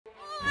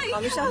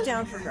Calm yourself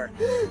down for her.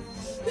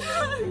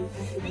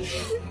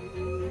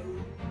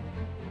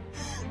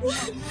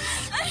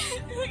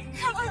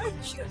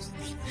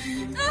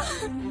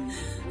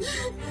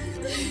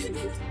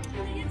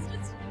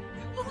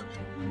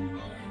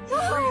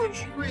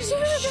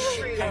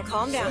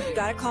 Calm down. You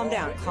gotta calm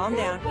down. Calm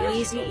down.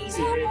 Easy,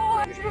 easy.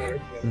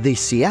 The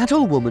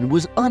Seattle woman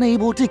was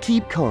unable to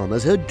keep calm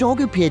as her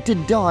dog appeared to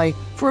die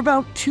for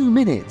about 2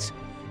 minutes.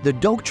 The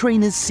dog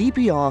trainer's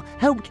CPR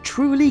helped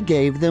truly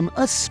give them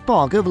a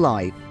spark of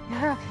life.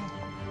 You're okay.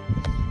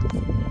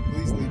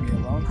 Please leave me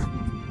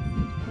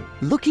alone.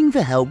 Looking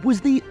for help was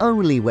the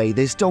only way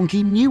this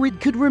donkey knew it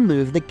could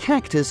remove the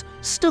cactus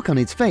stuck on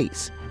its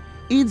face.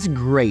 It's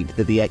great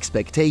that the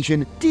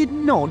expectation did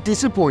not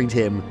disappoint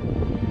him.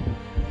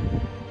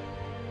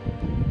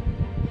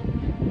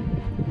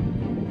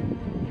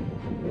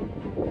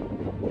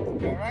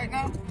 You all right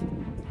now?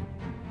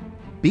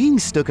 Being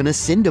stuck on a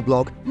cinder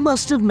block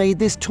must have made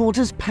this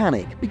tortoise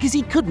panic because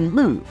he couldn't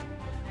move.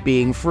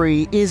 Being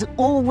free is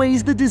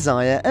always the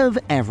desire of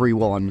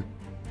everyone.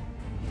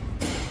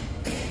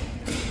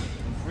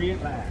 Free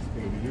at last,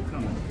 baby. You're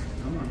coming.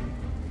 Come on.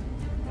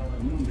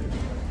 Come on, baby.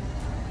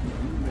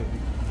 Come on,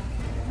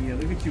 baby. Yeah,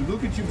 look at you.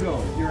 Look at you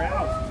go. You're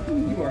out.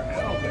 You are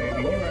out,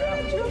 baby. You are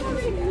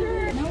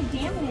out. No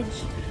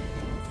damage.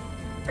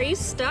 Are you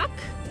stuck?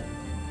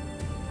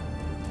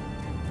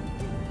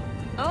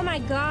 Oh my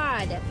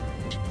god.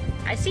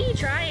 I see you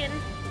trying.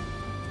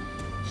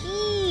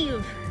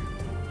 Heave.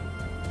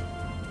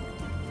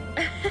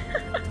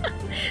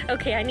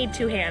 Okay, I need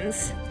 2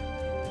 hands.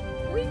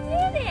 We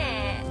did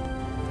it!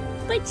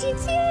 But you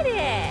did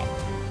it!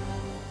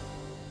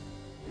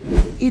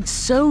 It's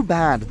so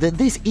bad that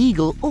this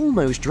eagle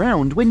almost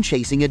drowned when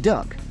chasing a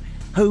duck.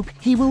 Hope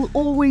he will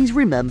always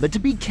remember to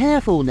be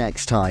careful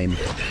next time.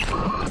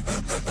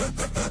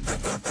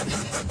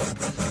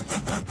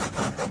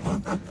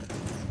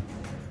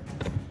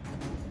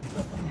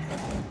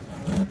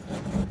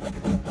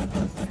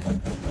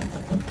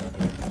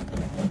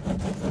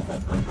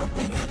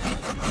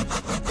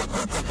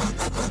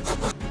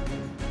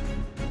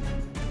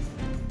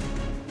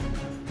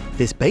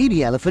 This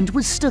baby elephant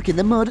was stuck in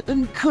the mud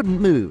and couldn't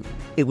move.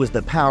 It was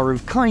the power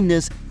of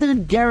kindness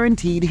that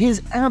guaranteed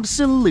his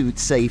absolute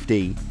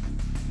safety.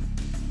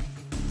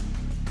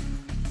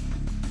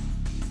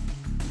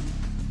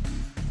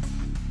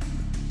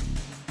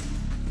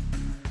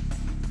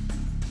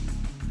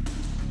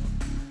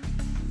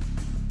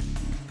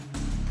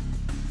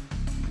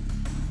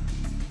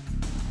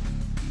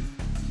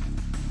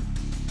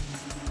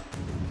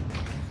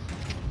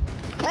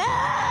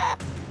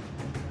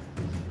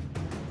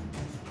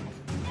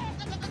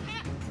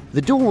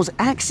 The doors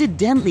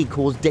accidentally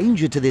caused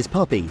danger to this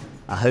puppy.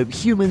 I hope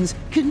humans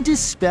can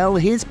dispel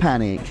his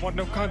panic. I want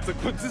no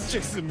consequences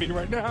chasing me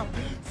right now.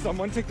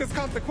 Someone take this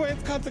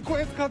consequence.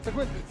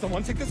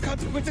 Someone take this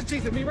consequence and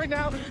chasing me right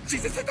now.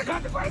 Jesus, take the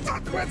consequence,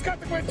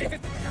 Jesus.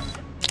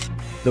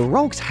 The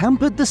rocks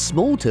hampered the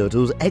small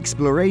turtle's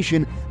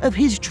exploration of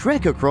his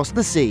trek across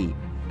the sea.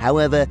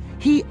 However,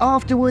 he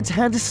afterwards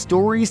had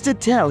stories to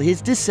tell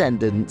his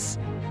descendants.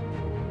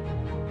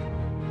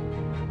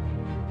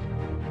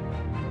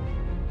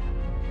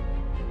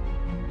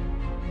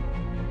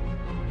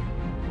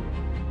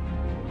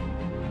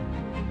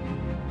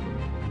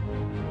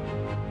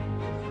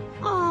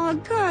 Oh,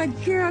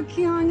 good girl,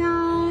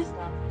 Kiana.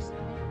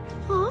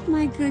 Oh,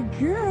 my good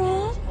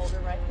girl.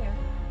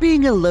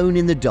 Being alone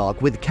in the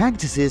dark with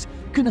cactuses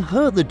can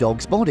hurt the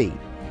dog's body.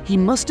 He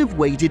must have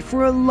waited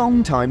for a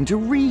long time to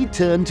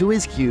return to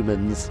his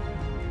humans.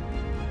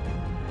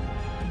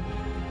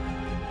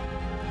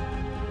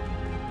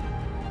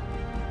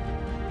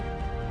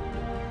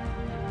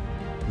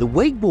 The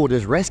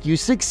wakeboarders' rescue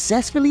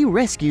successfully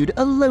rescued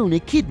a lone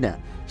echidna,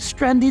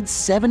 stranded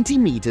 70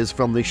 meters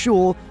from the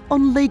shore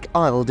on Lake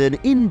Eildon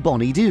in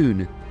Bonnie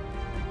Doon.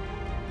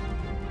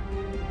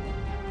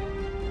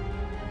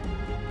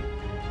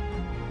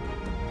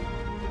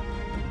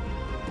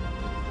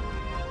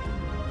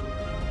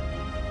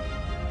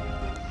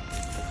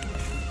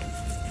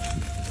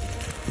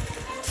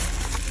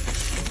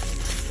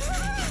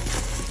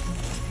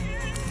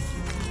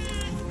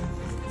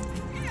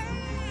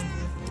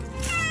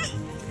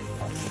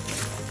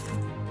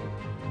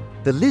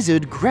 The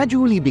lizard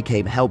gradually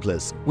became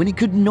helpless when he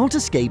could not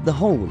escape the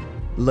hole.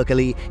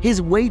 Luckily, his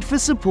wait for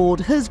support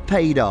has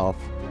paid off.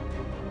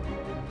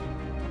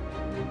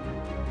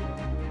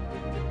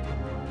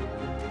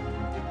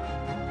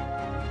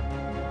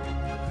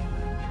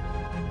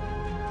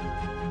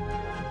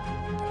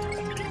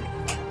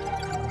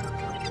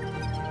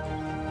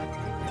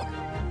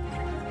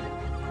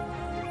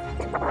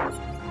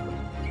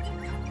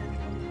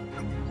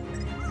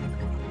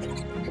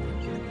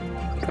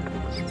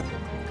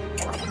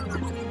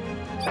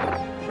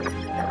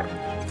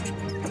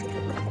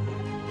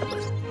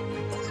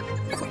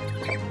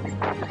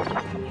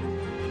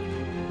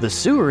 The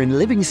sewer in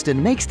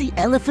Livingston makes the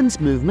elephant's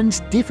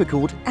movements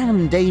difficult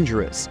and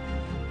dangerous.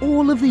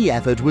 All of the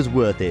effort was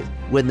worth it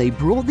when they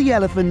brought the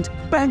elephant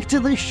back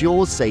to the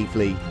shore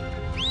safely.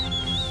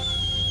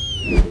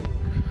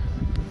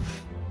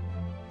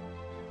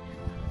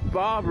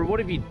 Barbara, what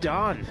have you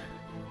done?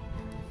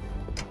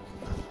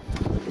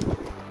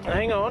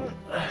 Hang on.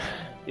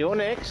 You're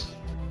next.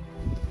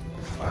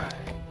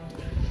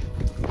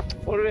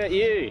 What about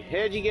you?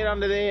 How'd you get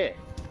under there?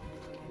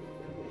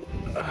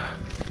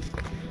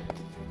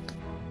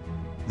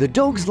 The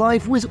dog's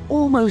life was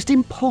almost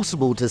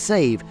impossible to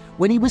save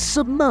when he was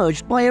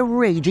submerged by a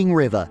raging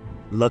river.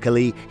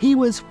 Luckily, he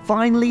was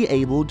finally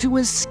able to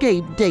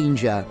escape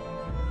danger.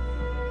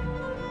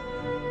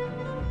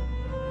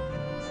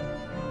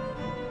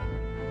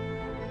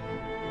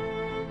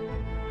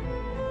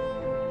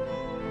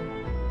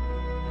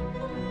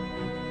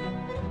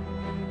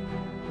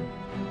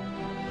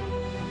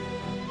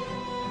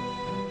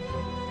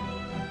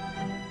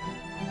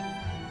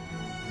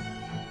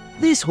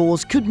 This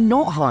horse could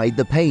not hide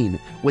the pain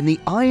when the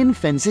iron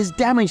fences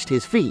damaged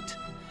his feet.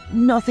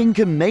 Nothing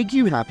can make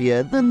you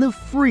happier than the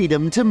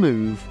freedom to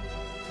move.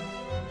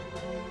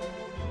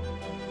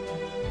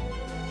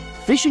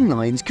 Fishing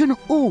lines can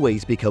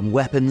always become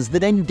weapons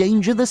that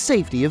endanger the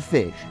safety of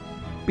fish.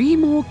 Be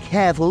more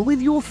careful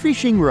with your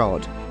fishing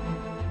rod.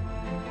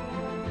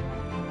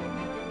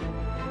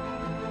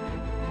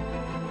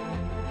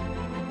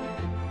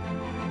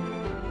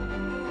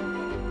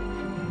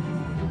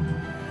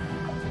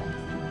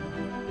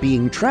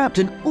 Being trapped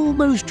and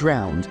almost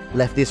drowned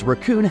left this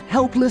raccoon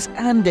helpless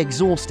and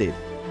exhausted.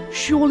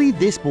 Surely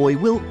this boy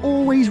will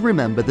always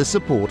remember the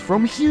support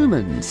from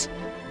humans.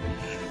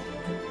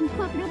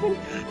 Pop it open.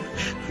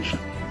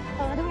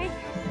 All the way.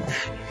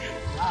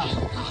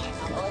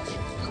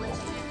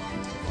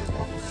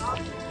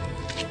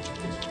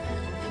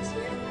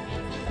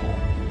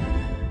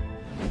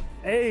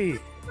 Hey,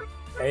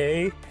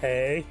 hey,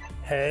 hey,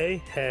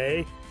 hey,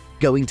 hey.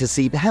 Going to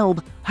seek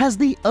help has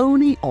the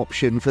only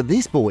option for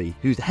this boy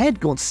whose head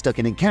got stuck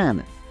in a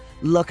can.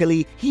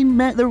 Luckily, he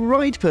met the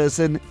right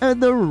person at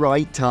the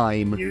right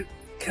time. You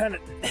kind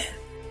of...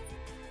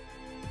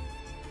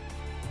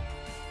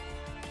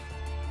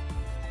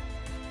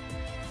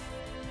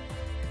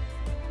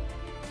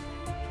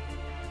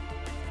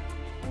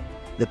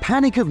 The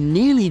panic of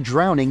nearly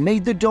drowning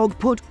made the dog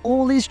put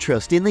all his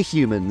trust in the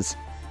humans.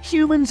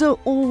 Humans are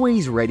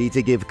always ready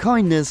to give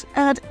kindness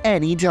at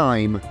any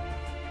time.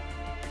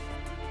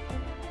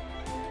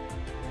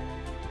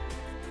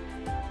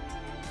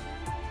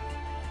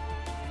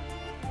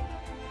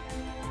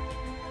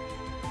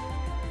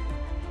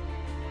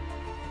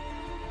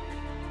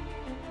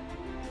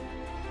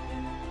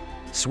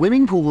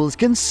 Swimming pools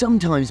can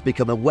sometimes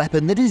become a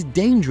weapon that is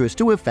dangerous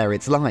to a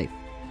ferret's life,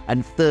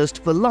 and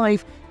thirst for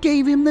life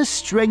gave him the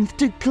strength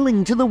to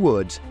cling to the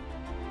wood.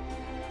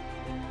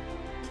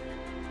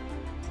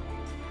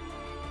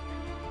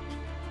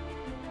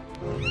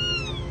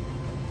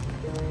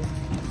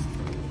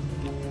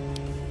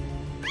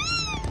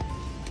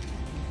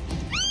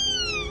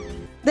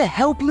 The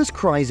helpless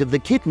cries of the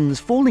kittens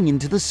falling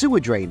into the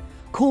sewer drain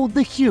called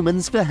the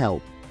humans for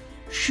help.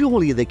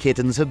 Surely the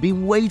kittens have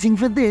been waiting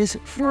for this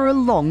for a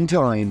long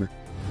time.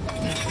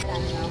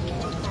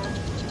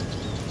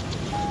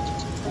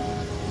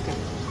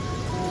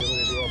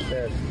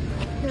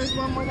 There's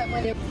one more that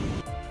went in.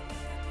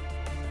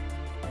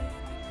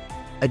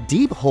 A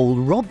deep hole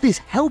robbed this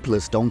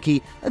helpless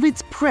donkey of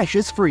its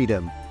precious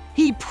freedom.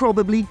 He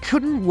probably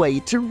couldn't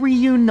wait to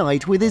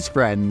reunite with his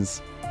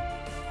friends.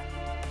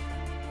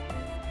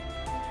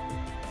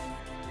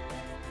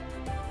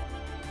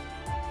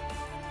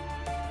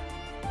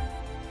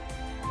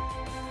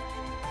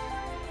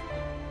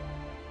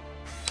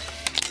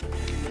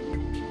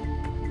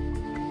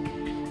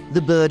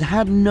 The bird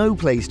had no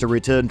place to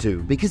return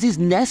to because his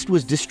nest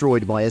was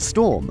destroyed by a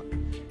storm.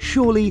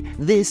 Surely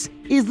this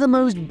is the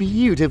most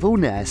beautiful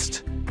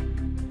nest.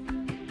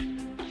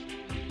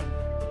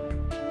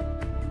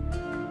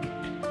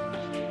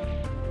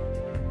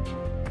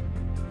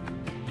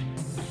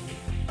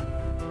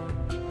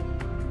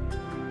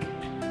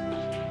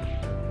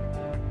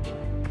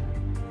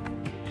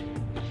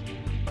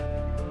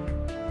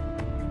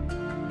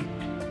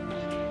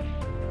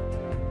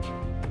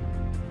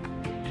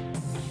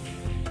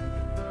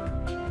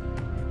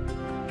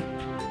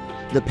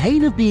 The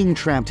pain of being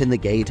trapped in the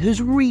gate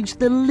has reached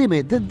the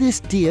limit that this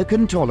deer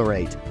can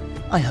tolerate.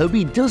 I hope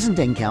he doesn't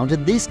encounter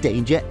this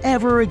danger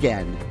ever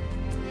again.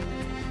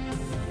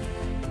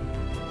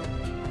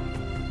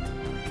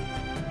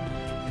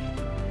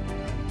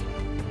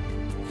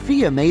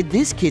 Fear made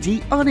this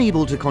kitty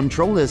unable to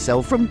control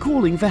herself from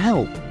calling for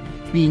help.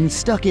 Being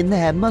stuck in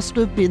there must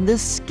have been the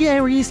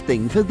scariest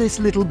thing for this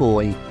little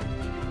boy.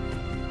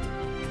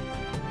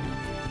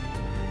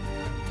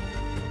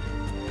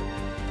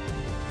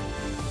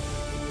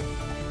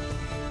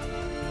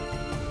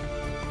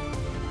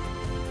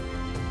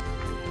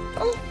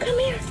 Oh, come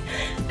here.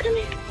 Come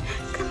here.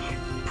 Come here.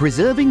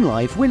 Preserving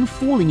life when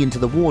falling into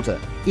the water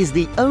is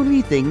the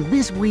only thing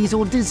this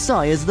weasel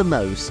desires the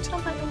most.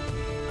 Come here.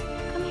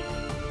 Come here.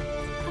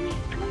 Come here.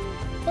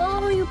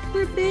 Oh, you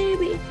poor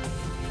baby.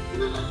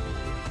 Oh,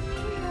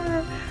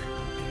 here.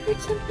 Heard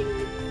something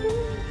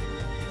before.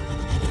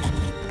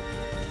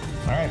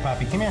 All right,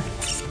 Poppy, come here.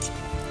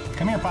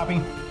 Come here,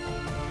 Poppy.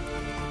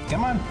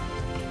 Come on.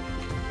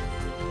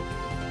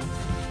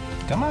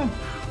 Come on.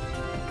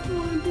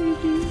 Come on,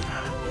 baby.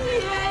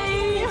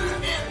 Yay!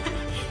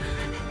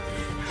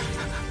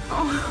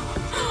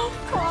 Oh,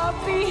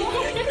 Poppy.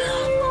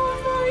 Oh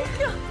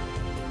my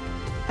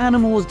God.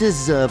 Animals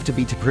deserve to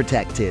be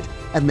protected,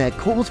 and their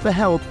calls for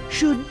help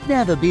should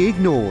never be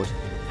ignored.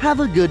 Have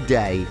a good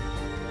day.